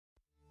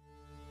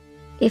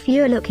If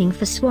you're looking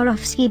for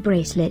Swarovski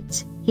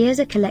bracelets, here's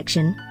a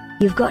collection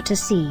you've got to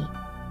see.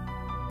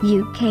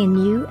 UK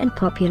New and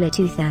Popular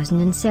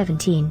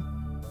 2017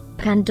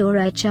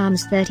 Pandora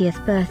Charms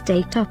 30th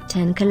Birthday Top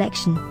 10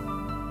 Collection.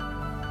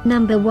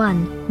 Number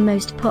 1,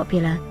 Most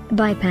Popular,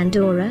 by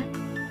Pandora.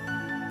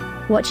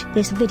 Watch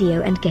this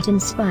video and get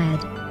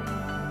inspired.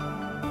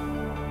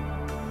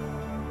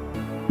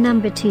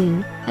 Number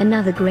 2,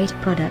 another great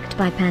product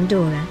by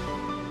Pandora.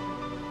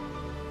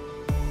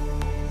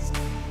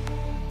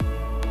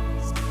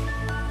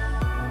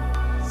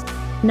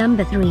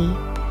 Number 3.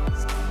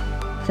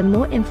 For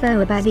more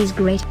info about these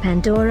great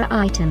Pandora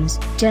items,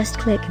 just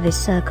click this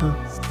circle.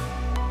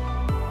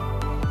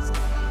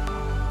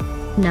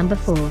 Number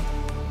 4.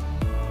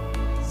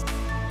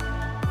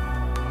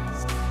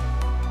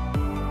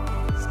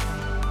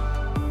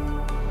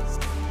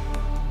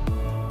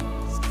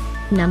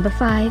 Number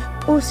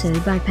 5, also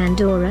by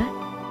Pandora.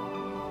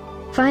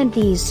 Find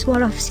these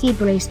Swarovski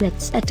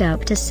bracelets at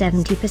up to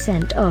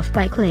 70% off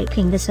by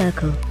clicking the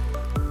circle.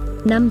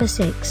 Number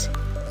 6.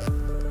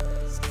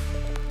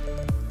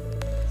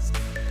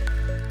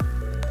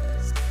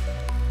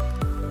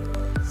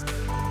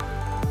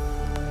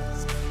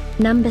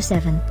 Number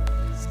 7.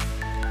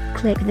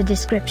 Click the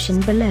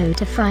description below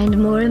to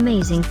find more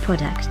amazing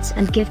products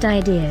and gift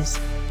ideas.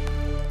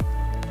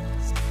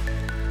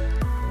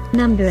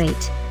 Number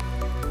 8.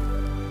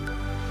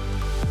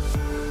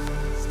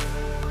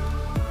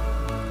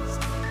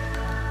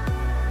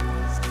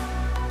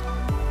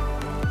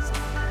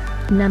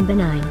 Number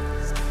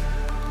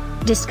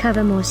 9.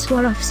 Discover more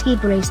Swarovski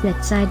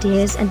bracelets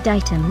ideas and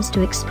items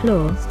to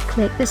explore,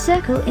 click the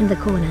circle in the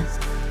corner.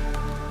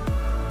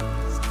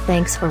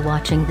 Thanks for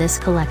watching this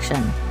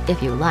collection.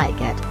 If you like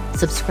it,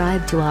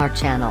 subscribe to our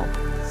channel.